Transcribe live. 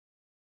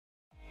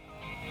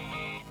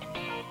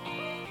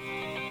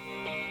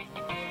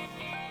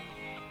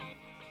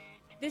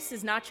This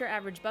is Not Your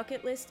Average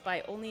Bucket List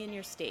by Only in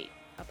Your State,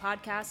 a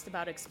podcast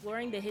about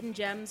exploring the hidden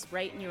gems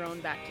right in your own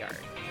backyard.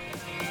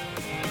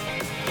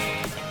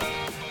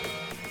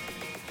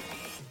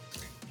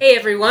 Hey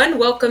everyone,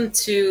 welcome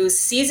to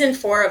Season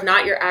 4 of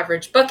Not Your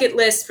Average Bucket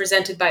List,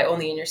 presented by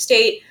Only in Your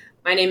State.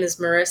 My name is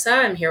Marissa.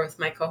 I'm here with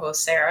my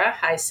co-host Sarah.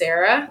 Hi,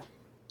 Sarah.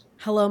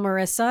 Hello,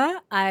 Marissa.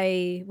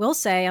 I will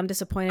say I'm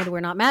disappointed we're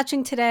not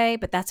matching today,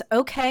 but that's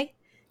okay.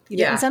 You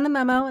didn't send the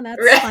memo, and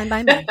that's fine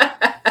by me.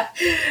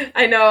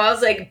 I know. I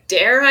was like,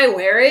 dare I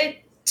wear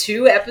it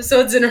 2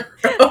 episodes in a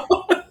row?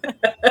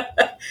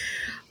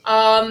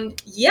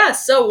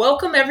 So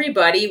welcome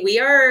everybody. We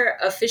are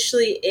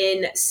officially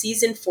in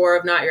Season 4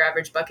 of Not Your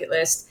Average Bucket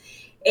List.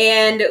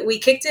 And we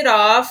kicked it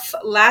off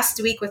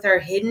last week with our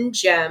Hidden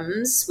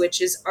Gems,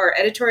 which is our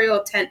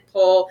editorial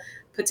tentpole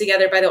put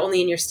together by the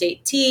Only in Your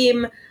State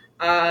team.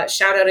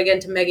 Shout out again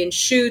to Megan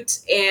Shute.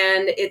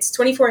 And it's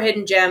 24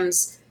 hidden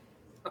gems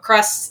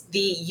across the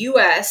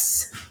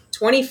U.S.,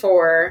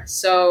 24,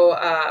 so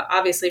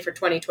obviously for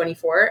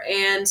 2024.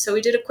 And so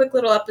we did a quick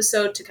little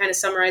episode to kind of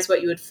summarize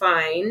what you would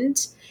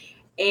find.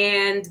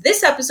 And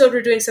this episode,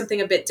 we're doing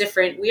something a bit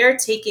different. We are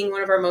taking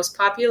one of our most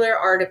popular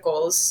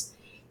articles,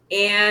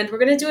 and we're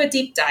going to do a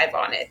deep dive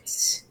on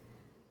it.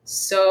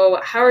 So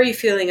how are you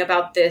feeling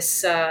about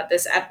this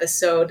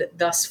episode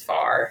thus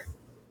far?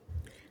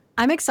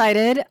 I'm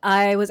excited.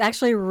 I was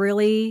actually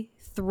really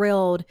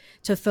thrilled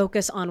to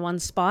focus on one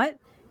spot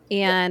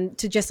and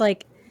to just I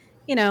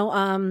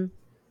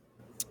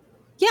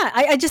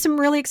just am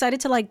really excited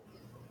to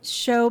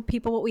show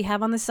people what we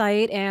have on the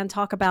site and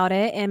talk about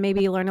it and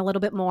maybe learn a little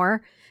bit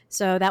more.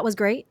 So that was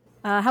great.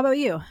 How about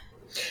you?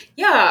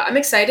 Yeah, I'm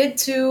excited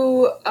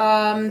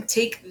to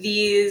take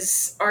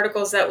these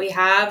articles that we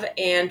have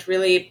and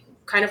really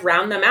kind of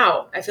round them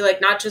out. I feel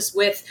like not just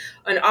with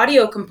an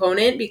audio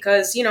component,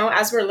 because,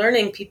 as we're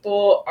learning,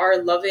 people are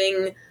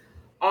loving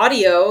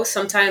audio,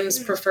 sometimes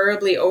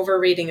preferably over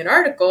reading an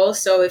article.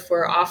 So if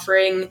we're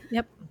offering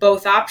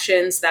both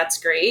options, that's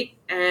great.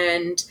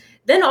 And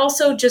then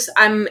also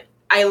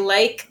I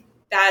like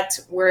that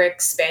we're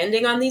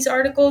expanding on these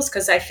articles,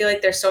 because I feel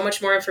like there's so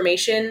much more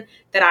information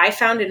that I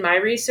found in my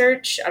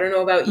research. I don't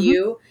know about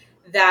you,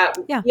 that,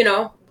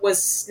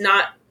 was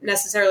not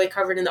necessarily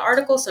covered in the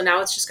article. So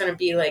now it's just going to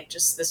be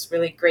just this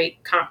really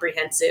great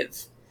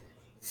comprehensive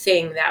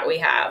thing that we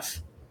have.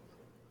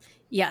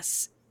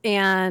 Yes.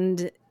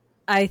 And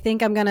I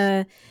think I'm going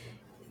to,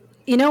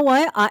 you know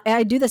what?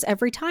 I do this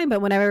every time,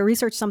 but when I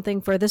research something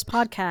for this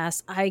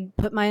podcast, I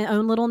put my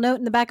own little note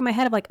in the back of my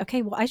head of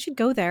okay, well, I should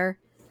go there.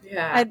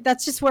 Yeah.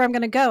 That's just where I'm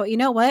going to go. You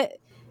know what?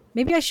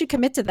 Maybe I should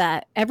commit to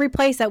that. Every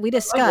place that we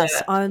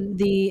discuss on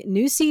the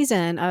new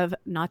season of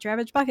Not Your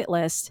Average Bucket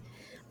List,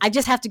 I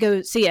just have to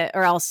go see it,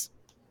 or else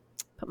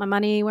put my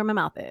money where my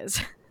mouth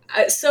is.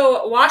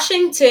 So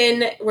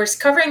Washington, we're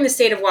covering the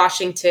state of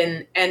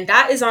Washington, and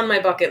that is on my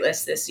bucket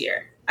list this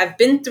year. I've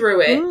been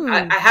through it.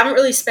 I haven't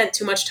really spent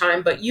too much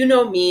time, but you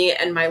know me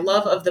and my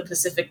love of the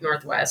Pacific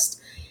Northwest.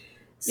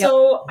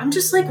 So I'm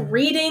just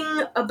reading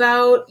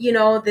about,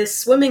 this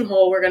swimming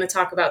hole we're going to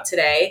talk about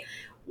today,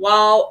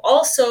 while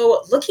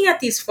also looking at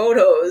these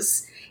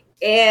photos.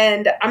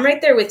 And I'm right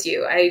there with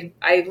you.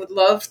 I would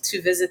love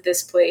to visit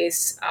this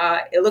place.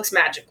 It looks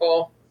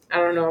magical. I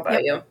don't know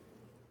about you.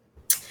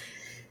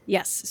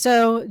 Yes.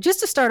 So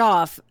just to start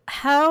off,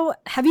 how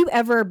have you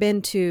ever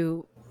been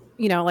to,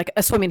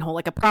 a swimming hole,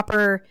 a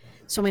proper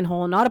swimming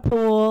hole, not a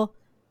pool,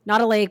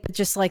 not a lake, but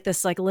just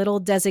this little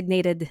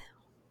designated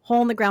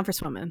hole in the ground for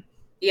swimming?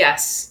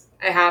 Yes,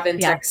 I have in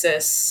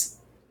Texas.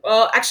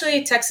 Well,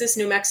 actually, Texas,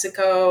 New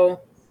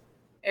Mexico,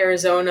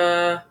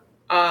 Arizona.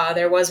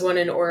 There was one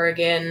in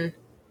Oregon,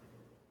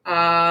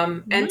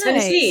 and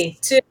Tennessee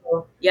too.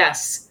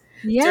 Yes.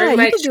 Yeah,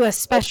 you could do a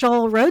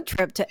special road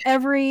trip to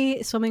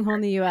every swimming hole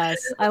in the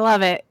U.S. I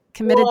love it.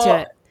 Committed to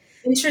it.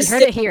 Interesting.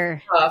 You heard it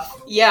here.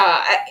 Stuff.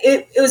 Yeah,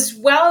 it was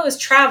while I was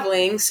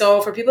traveling.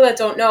 So for people that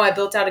don't know, I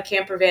built out a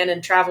camper van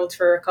and traveled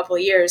for a couple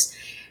of years.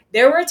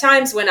 There were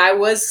times when I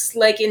was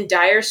in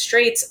dire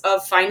straits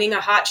of finding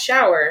a hot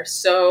shower.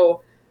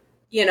 So,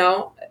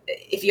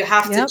 if you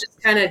have to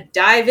just kind of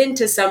dive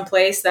into some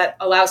place that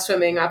allows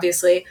swimming,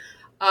 obviously,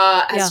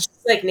 as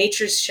just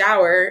nature's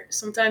shower,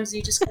 sometimes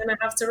you just kind of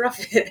have to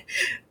rough it.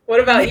 What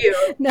about you?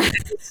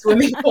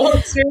 Swimming pool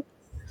experience?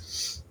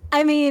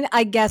 I mean,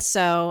 I guess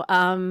so.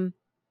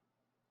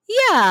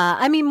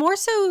 More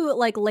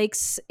so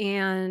lakes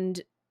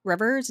and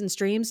rivers and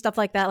streams, stuff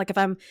like that. If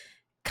I'm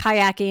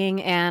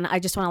kayaking and I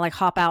just want to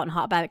hop out and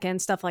hop back in,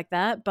 stuff like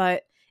that.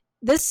 But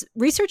this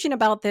researching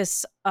about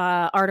this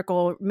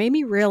article made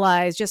me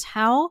realize just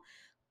how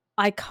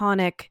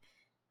iconic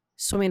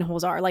swimming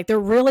holes are. They're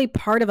really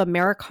part of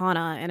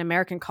Americana and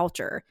American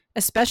culture,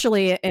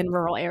 especially in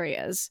rural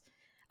areas.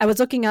 I was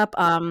looking up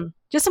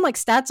just some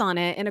stats on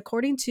it, and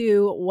according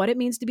to What It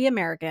Means to Be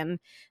American,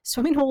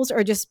 swimming holes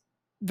are just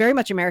very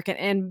much American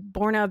and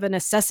born of a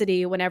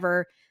necessity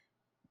whenever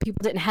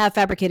people didn't have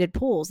fabricated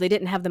pools. They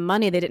didn't have the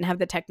money. They didn't have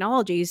the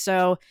technology.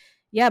 So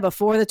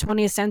before the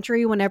 20th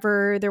century,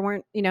 whenever there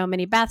weren't,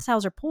 many bath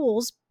towels or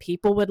pools,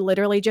 people would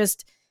literally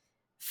just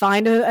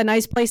find a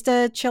nice place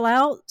to chill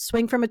out,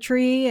 swing from a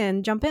tree,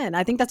 and jump in.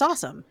 I think that's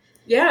awesome.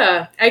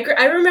 Yeah.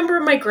 I remember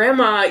my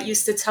grandma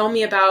used to tell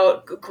me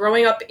about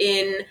growing up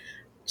in,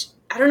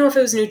 I don't know if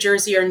it was New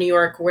Jersey or New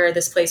York where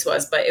this place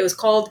was, but it was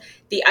called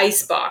the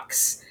Ice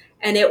Box.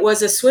 And it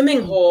was a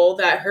swimming hole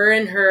that her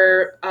and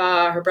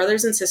her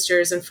brothers and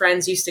sisters and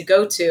friends used to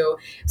go to.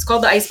 It's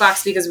called the Ice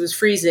Box because it was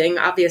freezing,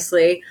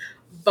 obviously.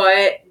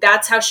 But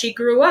that's how she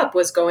grew up,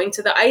 was going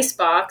to the Ice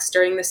Box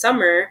during the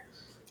summer.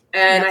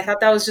 And I thought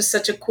that was just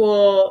such a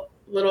cool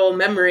little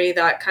memory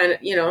that kind of,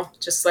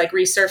 just like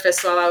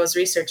resurfaced while I was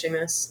researching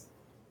this.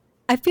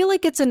 I feel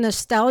like it's a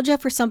nostalgia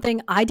for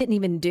something I didn't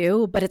even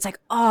do, but it's like,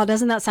 oh,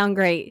 doesn't that sound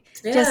great?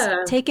 Yeah. Just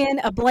take in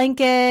a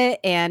blanket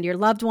and your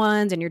loved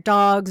ones and your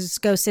dogs,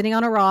 go sitting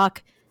on a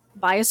rock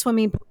by a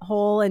swimming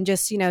hole and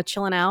just,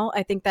 chilling out.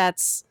 I think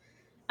that's,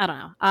 I don't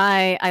know.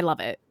 I love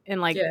it.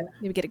 And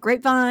maybe get a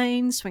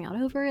grapevine, swing out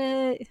over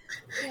it.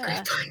 Yeah.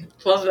 Grapevine.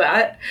 Love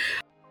that.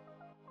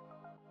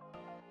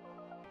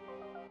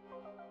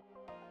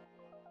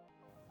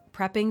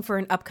 Prepping for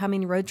an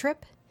upcoming road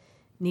trip?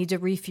 Need to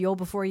refuel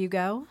before you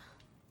go?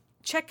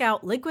 Check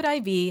out Liquid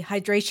IV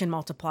Hydration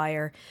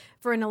Multiplier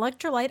for an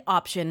electrolyte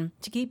option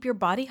to keep your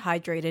body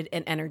hydrated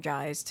and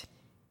energized.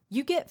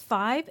 You get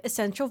 5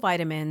 essential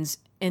vitamins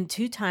and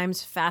 2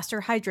 times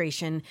faster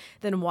hydration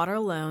than water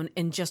alone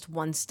in just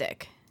 1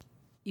 stick.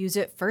 Use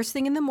it first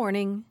thing in the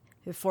morning,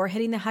 before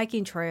hitting the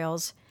hiking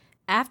trails,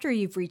 after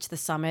you've reached the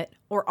summit,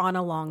 or on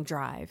a long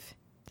drive.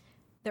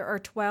 There are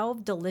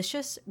 12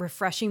 delicious,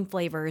 refreshing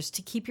flavors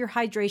to keep your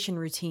hydration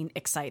routine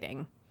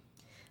exciting.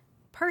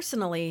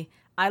 Personally,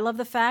 I love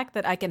the fact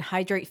that I can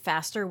hydrate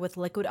faster with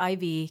Liquid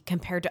IV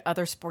compared to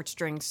other sports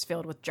drinks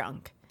filled with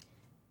junk.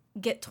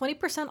 Get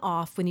 20%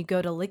 off when you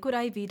go to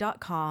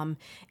liquidiv.com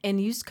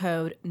and use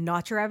code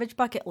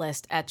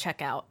NotYourAverageBucketList at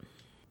checkout.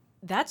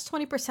 That's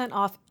 20%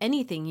 off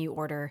anything you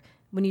order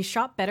when you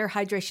shop Better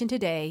Hydration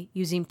today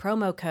using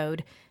promo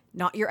code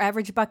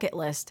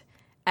NotYourAverageBucketList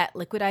at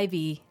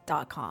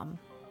liquidiv.com.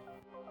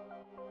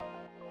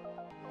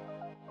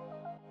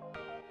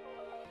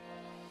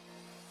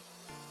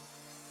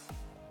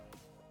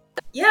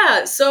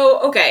 Yeah, so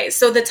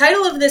the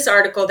title of this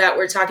article that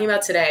we're talking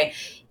about today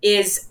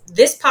is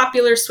 "This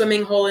Popular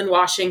Swimming Hole in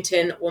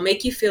Washington Will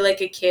Make You Feel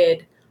Like a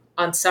Kid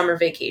on Summer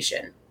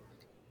Vacation."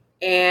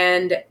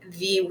 And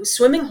the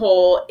swimming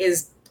hole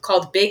is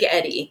called Big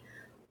Eddy.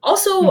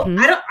 Also,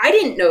 I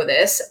didn't know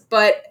this,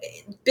 but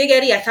Big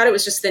Eddy, I thought it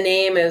was just the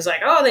name. It was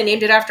like, oh, they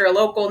named it after a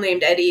local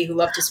named Eddie who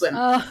loved to swim.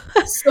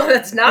 So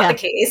that's not the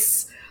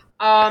case.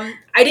 I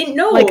didn't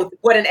know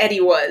what an eddy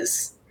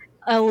was.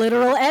 A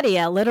literal eddy,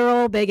 a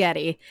literal Big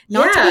Eddy.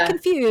 Not to be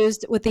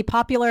confused with the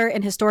popular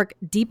and historic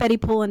Deep Eddy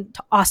Pool in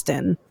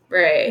Austin.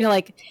 Right.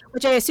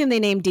 Which I assume they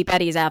named Deep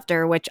Eddies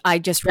after, which I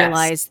just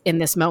realized in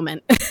this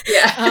moment.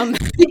 Yeah.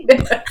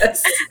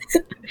 Yes.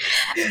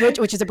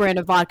 which is a brand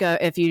of vodka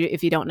if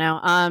you don't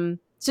know.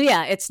 So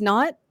yeah, it's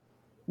not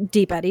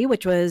Deep Eddy,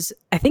 which was,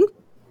 I think,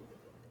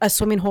 a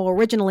swimming hole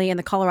originally in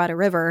the Colorado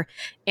River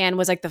and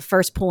was like the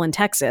first pool in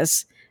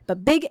Texas.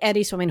 But Big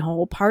Eddy Swimming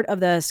Hole, part of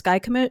the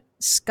Skykomish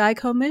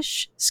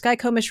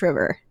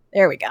River.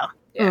 There we go.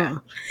 Yeah.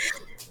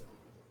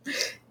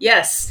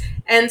 Yes.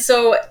 And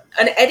so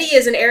an eddy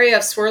is an area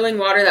of swirling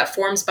water that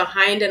forms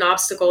behind an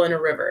obstacle in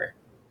a river.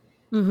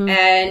 Mm-hmm.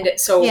 And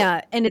so...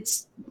 Yeah, and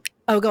it's...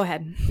 Oh, go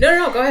ahead.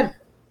 No, go ahead.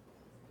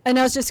 And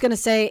I was just going to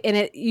say, and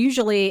it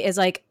usually is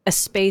like a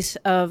space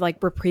of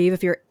like reprieve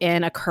if you're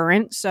in a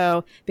current.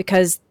 So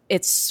because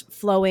it's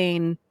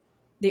flowing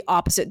the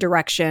opposite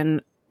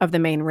direction of the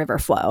main river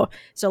flow.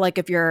 So like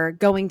if you're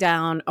going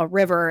down a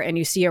river and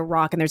you see a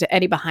rock and there's an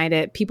eddy behind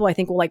it, people I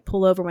think will like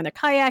pull over when they're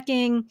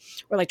kayaking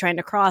or like trying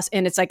to cross,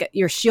 and it's like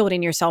you're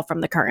shielding yourself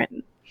from the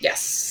current.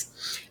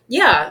 Yes.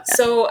 Yeah.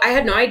 So I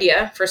had no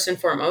idea, first and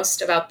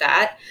foremost, about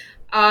that.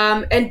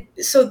 And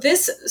so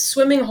this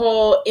swimming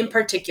hole in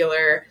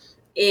particular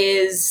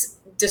is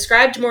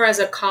described more as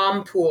a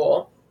calm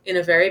pool in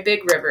a very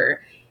big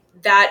river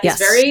that is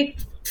very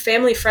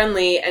family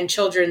friendly and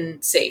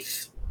children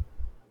safe.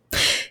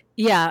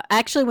 Yeah,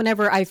 actually,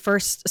 whenever I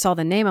first saw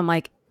the name, I'm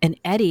like, an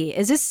eddy?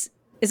 Is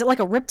it like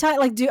a riptide?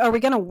 Like, are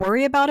we going to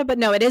worry about it? But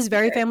no, it is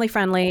very family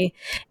friendly,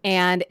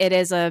 and it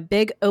is a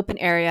big open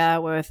area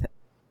with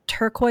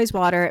turquoise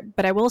water.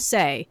 But I will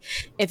say,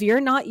 if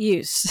you're not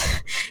used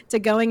to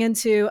going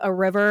into a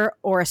river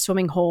or a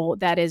swimming hole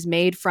that is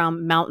made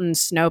from mountain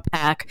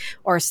snowpack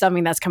or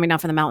something that's coming down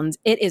from the mountains,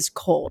 it is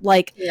cold,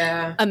 like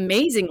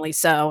amazingly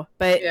so.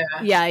 But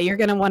you're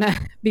going to want to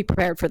be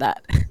prepared for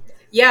that.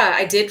 Yeah,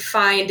 I did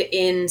find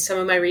in some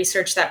of my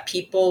research that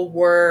people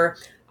were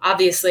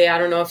obviously, I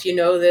don't know if you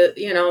know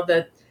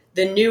the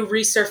new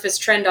resurface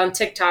trend on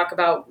TikTok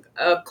about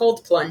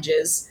cold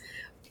plunges,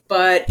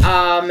 but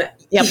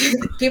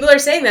people are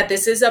saying that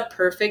this is a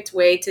perfect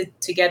way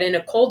to get in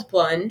a cold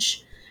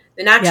plunge,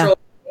 the natural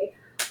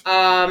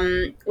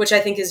way, which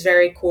I think is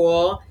very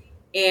cool.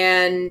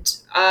 And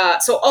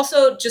so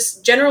also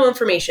just general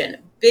information,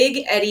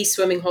 Big Eddy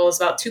Swimming Hole is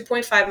about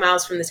 2.5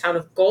 miles from the town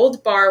of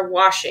Gold Bar,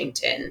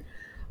 Washington.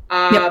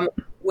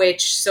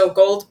 so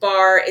Gold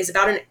Bar is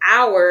about an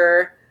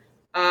hour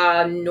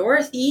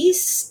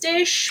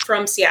northeast-ish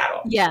from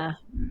Seattle. Yeah.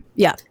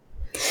 Yeah.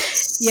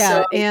 So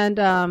Yeah. And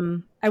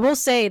I will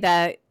say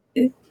that,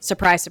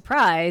 surprise,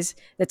 surprise,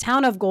 the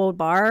town of Gold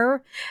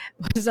Bar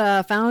was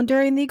found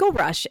during the gold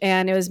rush.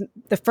 And it was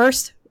the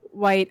first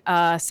white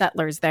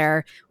settlers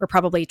there were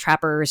probably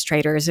trappers,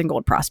 traders, and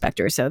gold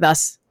prospectors. So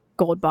thus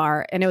Gold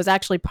Bar. And it was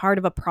actually part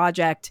of a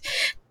project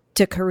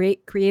to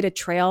create a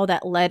trail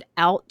that led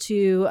out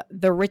to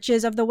the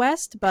riches of the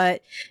West.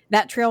 But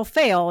that trail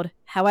failed.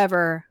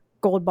 However,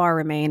 Gold Bar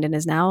remained and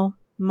is now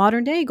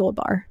modern day Gold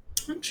Bar.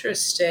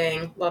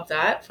 interesting. Love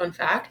that. Fun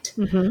fact.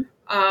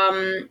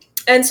 Mm-hmm.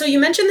 And so you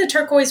mentioned the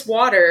turquoise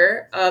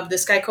water of the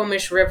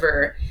Skykomish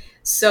River.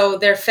 So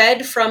they're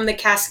fed from the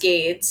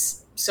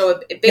Cascades.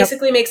 So it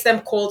basically makes them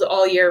cold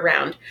all year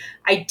round.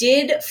 I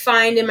did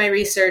find in my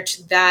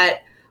research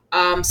that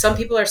some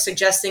people are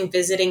suggesting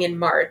visiting in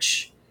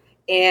March.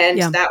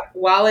 And that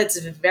while it's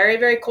very,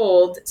 very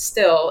cold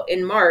still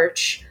in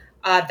March,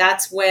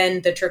 that's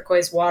when the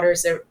turquoise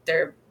waters,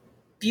 they're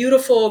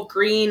beautiful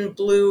green,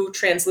 blue,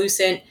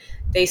 translucent.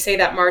 They say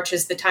that March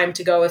is the time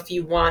to go if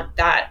you want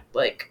that,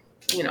 like,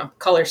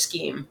 color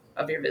scheme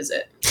of your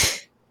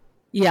visit.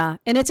 Yeah.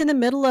 And it's in the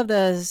middle of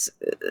the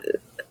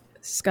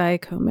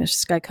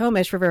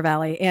Skykomish River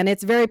Valley, and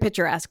it's very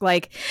picturesque,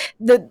 like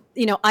the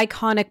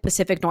iconic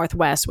Pacific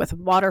Northwest with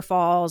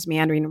waterfalls,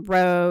 meandering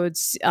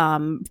roads,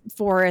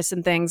 forests,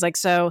 and things like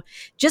so.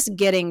 Just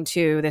getting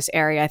to this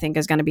area, I think,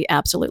 is going to be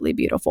absolutely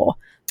beautiful.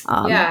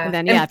 And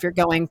then if you're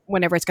going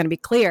whenever it's going to be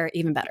clear,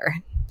 even better.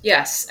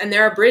 Yes, and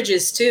there are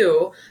bridges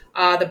too.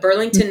 The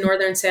Burlington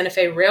Northern Santa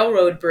Fe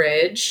Railroad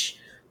Bridge,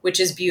 which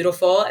is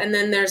beautiful, and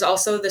then there's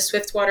also the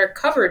Swiftwater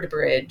Covered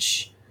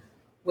Bridge,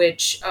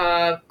 which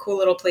cool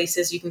little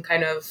places you can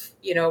kind of,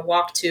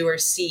 walk to or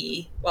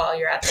see while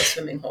you're at the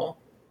swimming hole.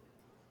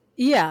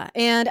 Yeah.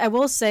 And I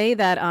will say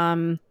that,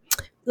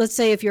 let's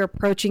say if you're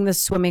approaching the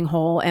swimming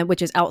hole, and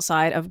which is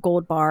outside of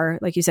Gold Bar,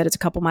 like you said, it's a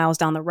couple miles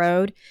down the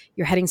road,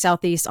 you're heading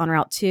southeast on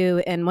Route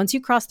 2. And once you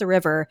cross the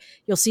river,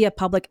 you'll see a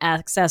public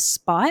access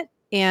spot,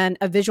 and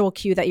a visual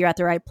cue that you're at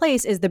the right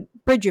place is the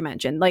bridge you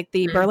mentioned, like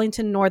the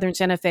Burlington Northern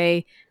Santa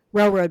Fe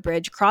Railroad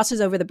Bridge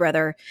crosses over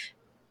the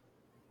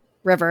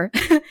river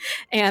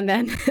and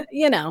then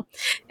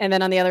and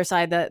then on the other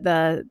side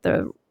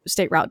the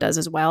state route does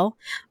as well.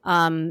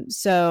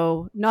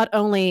 So not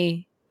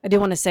only, I do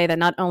want to say that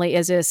not only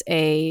is this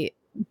a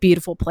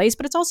beautiful place,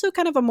 but it's also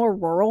kind of a more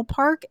rural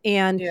park.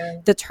 And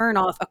the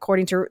turnoff,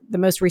 according to the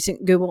most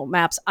recent Google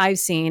Maps I've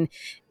seen,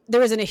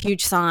 there isn't a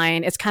huge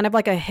sign. It's kind of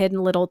like a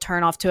hidden little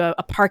turnoff to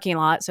a parking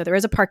lot. So there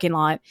is a parking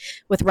lot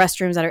with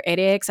restrooms that are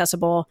ADA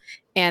accessible,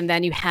 and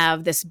then you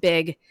have this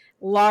big,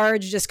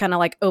 large, just kind of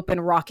like open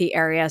rocky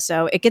area.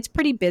 So it gets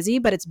pretty busy,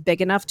 but it's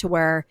big enough to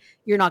where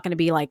you're not going to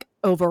be like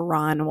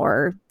overrun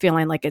or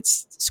feeling like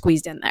it's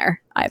squeezed in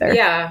there either.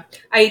 Yeah,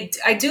 I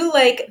do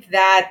like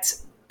that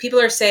people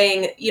are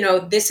saying,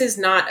 this is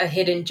not a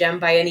hidden gem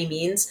by any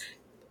means.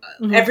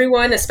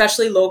 Everyone,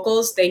 especially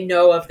locals, they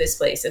know of this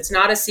place. It's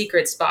not a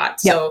secret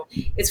spot. So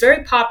it's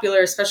very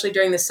popular, especially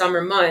during the summer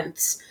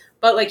months.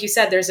 But like you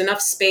said, there's enough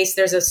space.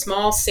 There's a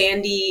small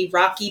sandy,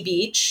 rocky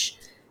beach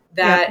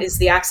that is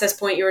the access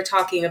point you were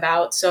talking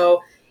about.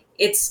 So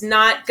it's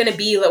not going to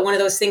be like one of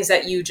those things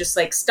that you just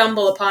like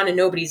stumble upon and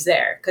nobody's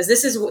there. Because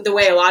this is the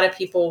way a lot of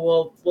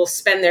people will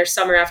spend their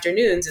summer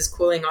afternoons, is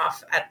cooling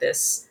off at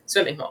this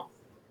swimming hole.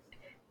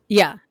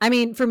 Yeah. I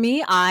mean, for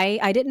me,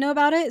 I didn't know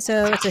about it.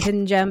 So it's a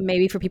hidden gem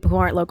maybe for people who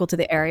aren't local to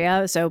the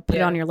area. So put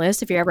it on your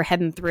list if you're ever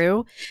heading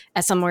through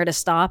as somewhere to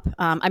stop.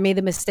 I made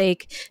the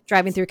mistake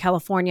driving through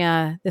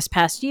California this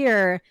past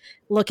year,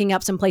 looking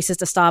up some places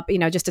to stop,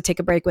 just to take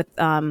a break with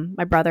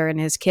my brother and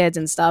his kids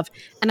and stuff.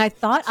 And I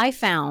thought I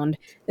found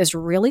this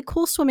really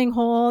cool swimming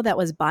hole that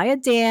was by a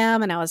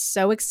dam. And I was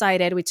so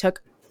excited. We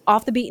took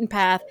off the beaten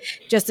path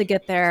just to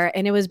get there.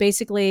 And it was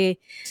basically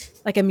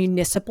like a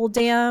municipal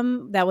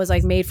dam that was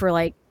like made for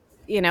like,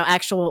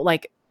 actual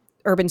like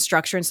urban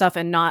structure and stuff,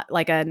 and not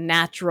like a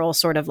natural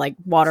sort of like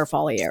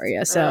waterfall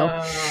area.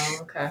 So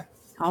okay.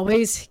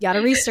 Always got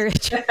to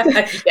research. Or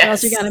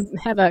else you're going to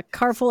have a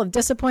car full of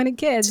disappointed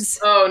kids.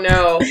 Oh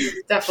no,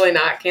 definitely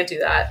not. Can't do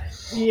that.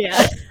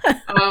 Yeah.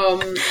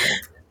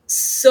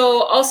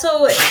 So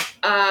also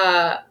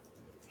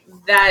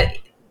that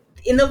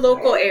in the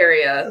local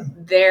area,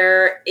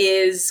 there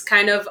is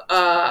kind of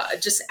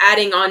just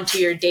adding on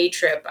to your day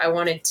trip. I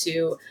wanted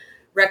to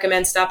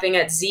recommend stopping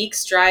at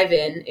Zeke's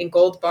Drive-In in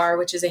Gold Bar,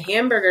 which is a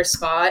hamburger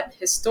spot,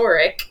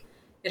 historic.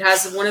 It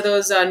has one of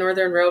those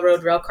Northern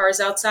Railroad rail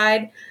cars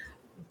outside.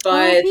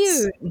 But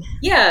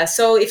yeah,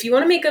 so if you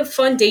want to make a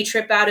fun day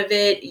trip out of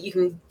it, you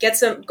can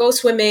go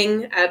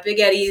swimming at Big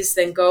Eddie's,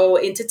 then go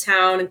into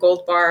town in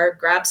Gold Bar,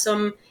 grab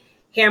some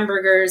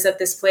hamburgers at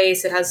this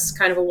place. It has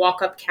kind of a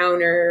walk-up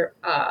counter,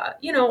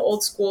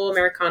 old school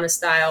Americana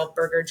style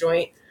burger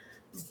joint.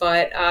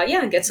 But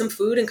get some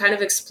food and kind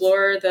of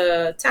explore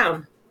the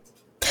town.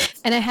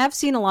 And I have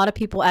seen a lot of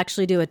people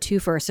actually do a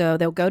twofer. So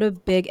they'll go to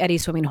Big Eddy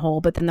Swimming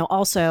Hole, but then they'll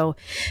also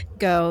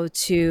go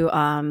to,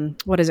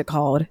 what is it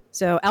called?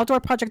 So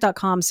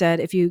outdoorproject.com said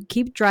if you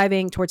keep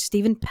driving towards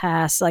Stephen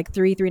Pass, like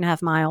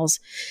 3.5 miles,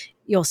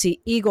 you'll see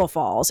Eagle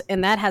Falls.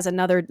 And that has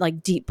another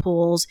like deep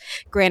pools,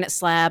 granite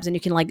slabs, and you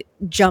can like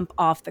jump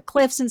off the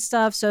cliffs and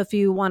stuff. So if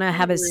you want to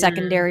have a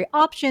secondary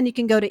option, you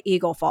can go to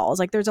Eagle Falls.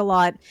 Like there's a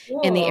lot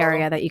in the Cool.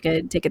 area that you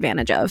could take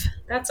advantage of.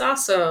 That's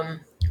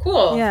awesome.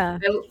 Cool. Yeah.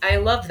 I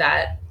love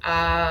that.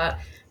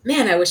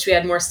 Man, I wish we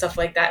had more stuff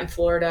like that in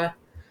Florida.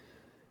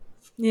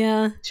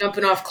 Yeah.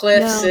 Jumping off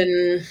cliffs No.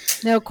 and,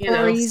 No you know,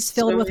 quarries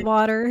filled with swimming.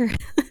 water.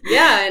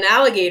 Yeah, and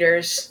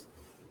alligators.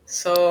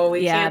 So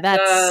we Yeah, can't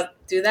that's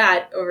do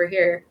that over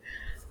here.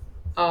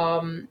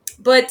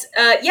 But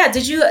yeah,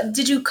 did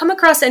you come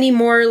across any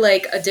more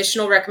like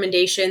additional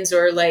recommendations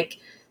or like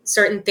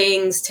certain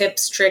things,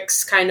 tips,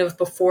 tricks, kind of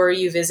before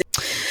you visit?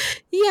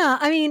 yeah.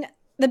 I mean,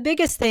 the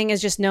biggest thing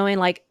is just knowing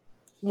like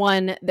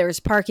one, there's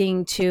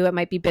parking. Two, it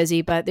might be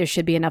busy, but there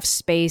should be enough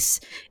space.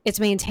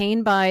 It's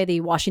maintained by the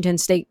Washington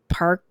State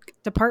Park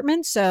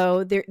Department,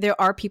 so there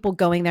are people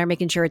going there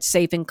making sure it's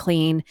safe and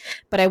clean.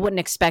 But I wouldn't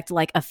expect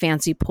like a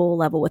fancy pool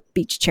level with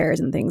beach chairs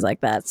and things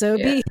like that. So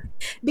Yeah.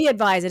 be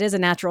advised, it is a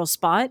natural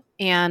spot.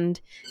 And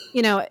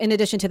in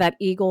addition to that,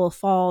 Eagle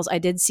Falls, I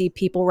did see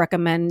people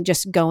recommend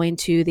just going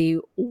to the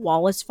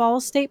Wallace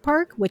Falls State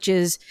Park, which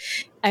is,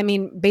 I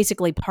mean,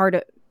 basically part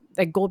of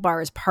like Gold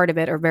Bar is part of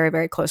it or very,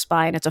 very close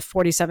by. And it's a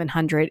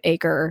 4,700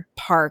 acre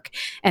park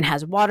and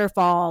has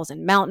waterfalls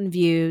and mountain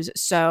views.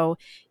 So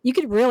you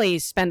could really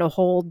spend a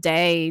whole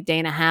day, day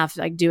and a half,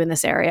 like doing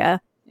this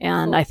area.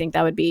 And Cool. I think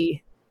that would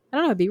be, I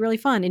don't know, it'd be really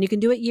fun. And you can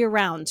do it year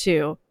round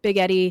too. Big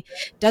Eddy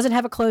doesn't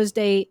have a closed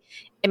date.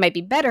 It might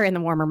be better in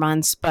the warmer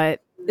months, but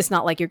it's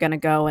not like you're going to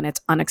go and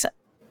it's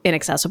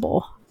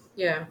inaccessible.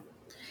 Yeah.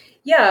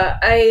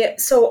 Yeah,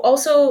 so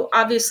also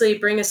obviously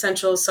bring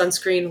essentials,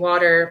 sunscreen,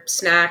 water,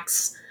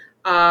 snacks.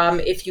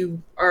 If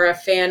you are a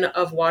fan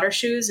of water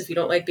shoes, if you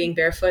don't like being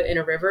barefoot in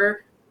a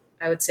river,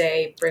 I would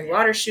say bring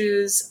water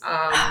shoes.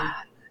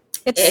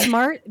 It's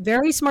smart,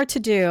 very smart to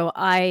do.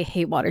 I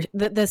hate water.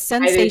 The I do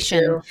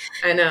sensation. too.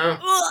 I know.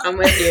 I'm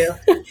with you.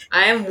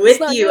 I am It's with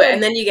not you. good.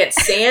 And then you get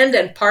sand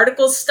and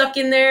particles stuck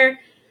in there.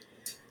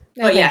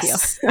 No, But thank you.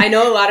 yes, I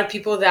know a lot of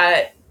people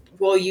that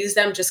will use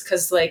them just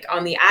because, like,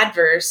 on the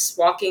adverse,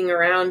 walking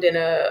around in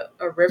a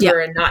Yeah. river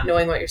and not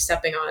knowing what you're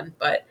stepping on.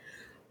 But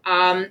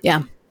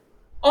Yeah.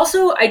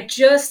 also,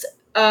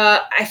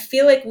 I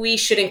feel like we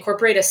should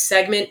incorporate a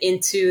segment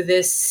into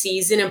this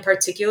season in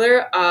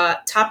particular,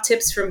 top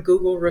tips from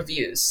Google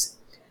reviews.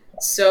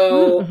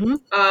 So Mm-hmm.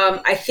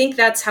 I think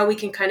that's how we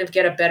can kind of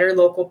get a better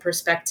local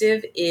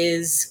perspective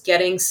is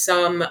getting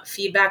some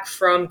feedback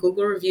from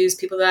Google reviews,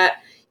 people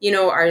that,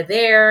 are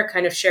there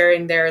kind of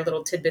sharing their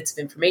little tidbits of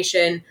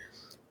information.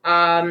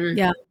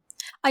 Yeah.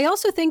 I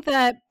also think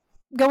that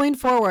going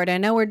forward, I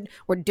know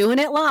we're doing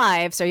it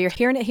live, so you're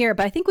hearing it here,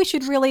 but I think we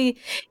should really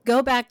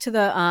go back to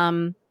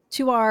the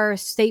to our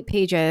state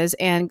pages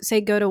and say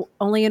go to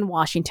Only in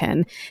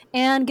Washington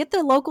and get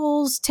the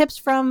locals tips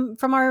from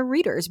our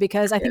readers,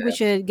 because I think we Yeah.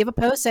 should give a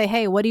post, say,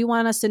 hey, what do you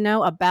want us to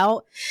know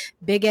about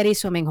Big Eddy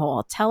Swimming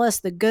Hole? Tell us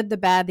the good, the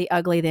bad, the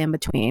ugly, the in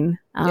between,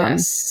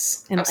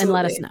 Yes, and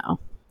let us absolutely. know.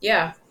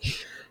 Yeah.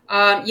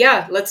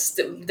 Yeah, let's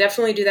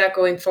definitely do that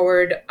going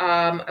forward.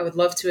 I would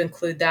love to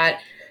include that.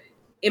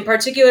 In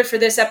particular for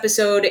this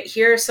episode,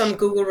 here are some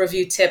Google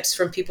review tips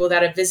from people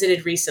that have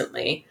visited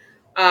recently.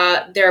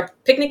 There are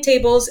picnic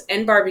tables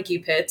and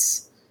barbecue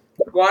pits.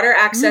 Water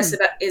access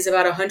Mm. is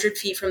about 100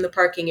 feet from the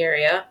parking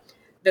area.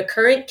 The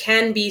current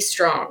can be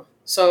strong.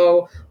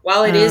 So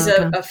while it is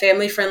Okay. a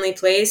family-friendly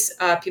place,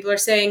 people are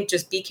saying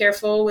just be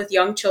careful with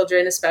young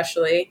children,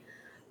 especially.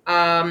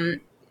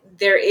 Um,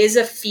 there is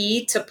a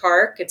fee to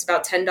park. It's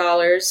about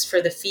 $10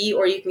 for the fee,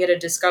 or you can get a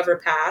Discover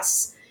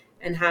Pass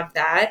and have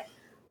that.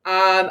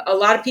 A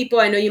lot of people,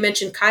 I know you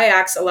mentioned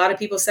kayaks. A lot of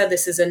people said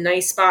this is a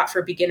nice spot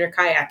for beginner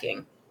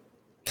kayaking.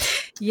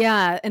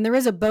 Yeah, and there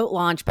is a boat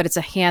launch, but it's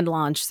a hand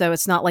launch, so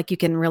it's not like you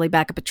can really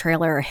back up a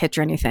trailer or a hitch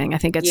or anything. I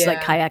think it's like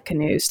Yeah. kayak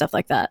canoe, stuff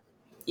like that.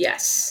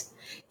 Yes.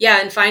 Yeah.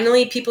 And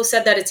finally, people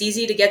said that it's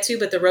easy to get to,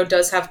 but the road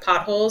does have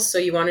potholes. So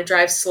you want to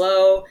drive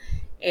slow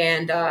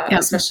and Yeah.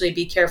 especially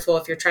be careful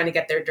if you're trying to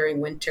get there during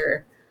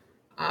winter.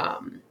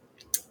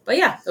 But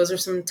yeah, those are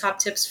some top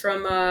tips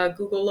from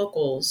Google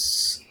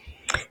Locals.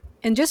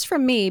 And just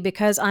from me,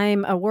 because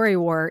I'm a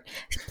worrywart,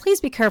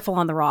 please be careful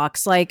on the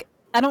rocks. Like,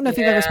 I don't know if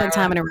you've ever spent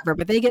Yeah. time in a river,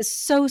 but they get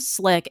so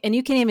slick and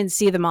you can't even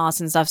see the moss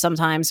and stuff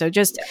sometimes. So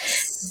just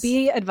Yes.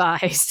 be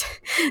advised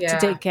to Yeah.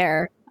 take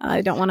care.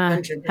 I don't want to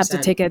have to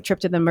 100%. take a trip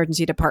to the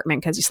emergency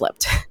department because you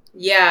slipped.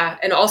 Yeah.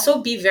 And also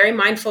be very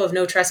mindful of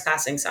no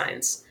trespassing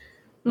signs.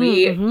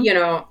 We,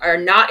 Mm-hmm. are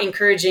not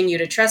encouraging you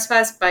to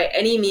trespass by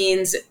any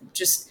means,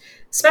 just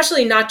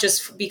especially not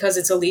just because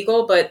it's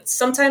illegal, but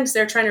sometimes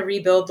they're trying to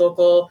rebuild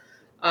local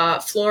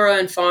flora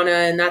and fauna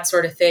and that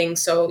sort of thing.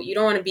 So you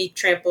don't want to be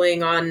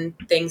trampling on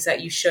things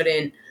that you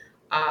shouldn't.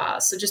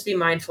 So just be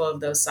mindful of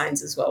those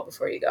signs as well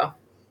before you go.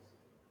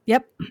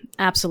 Yep,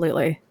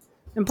 absolutely.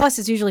 And plus,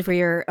 it's usually for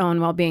your own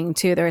well-being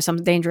too. There are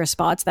some dangerous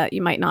spots that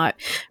you might not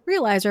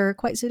realize are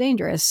quite so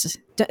dangerous.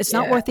 It's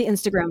not Yeah, worth the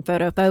Instagram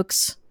photo,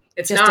 folks.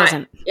 it's Just not.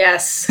 isn't.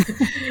 Yes,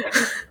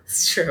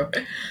 it's true.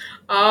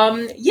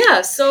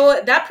 Yeah,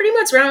 so that pretty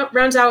much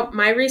rounds out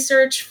my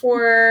research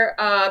for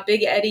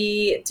Big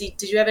Eddy.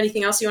 Did you have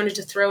anything else you wanted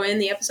to throw in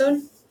the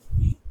episode?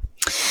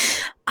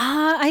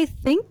 I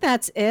think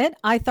that's it.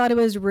 I thought it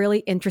was really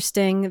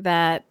interesting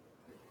that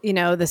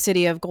the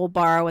city of Gold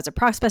Bar was a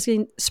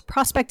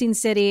prospecting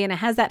city, and it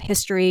has that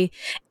history,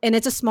 and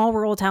it's a small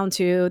rural town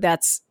too.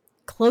 That's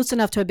close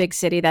enough to a big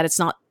city that it's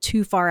not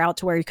too far out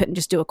to where you couldn't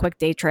just do a quick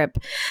day trip.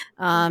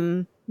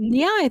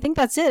 Yeah, I think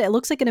that's it. It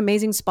looks like an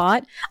amazing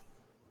spot.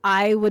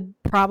 I would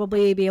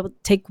probably be able to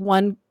take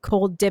one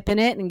cold dip in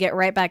it and get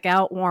right back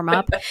out, warm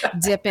up,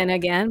 dip in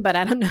again. But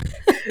I don't know.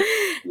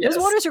 Those Yes.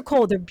 waters are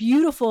cold. They're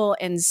beautiful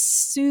and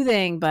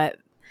soothing, but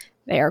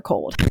they are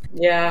cold.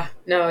 Yeah,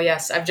 no,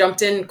 yes. I've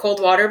jumped in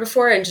cold water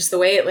before, and just the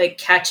way it like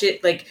catch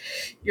it, like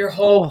your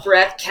whole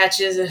breath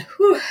catches and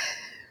whew,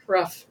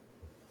 rough.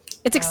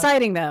 It's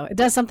exciting though. It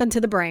does something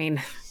to the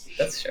brain.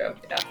 That's true.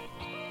 Yeah.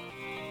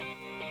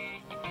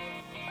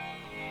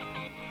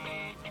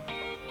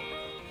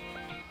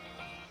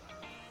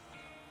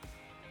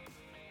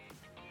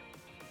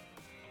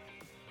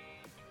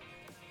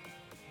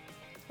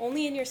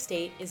 Only in Your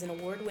State is an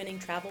award-winning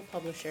travel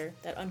publisher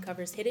that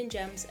uncovers hidden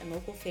gems and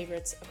local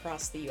favorites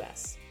across the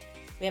U.S.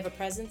 We have a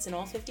presence in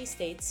all 50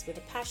 states with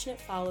a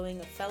passionate following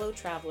of fellow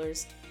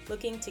travelers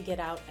looking to get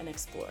out and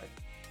explore.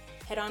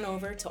 Head on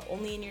over to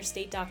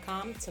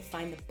onlyinyourstate.com to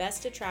find the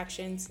best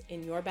attractions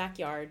in your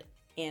backyard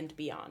and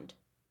beyond.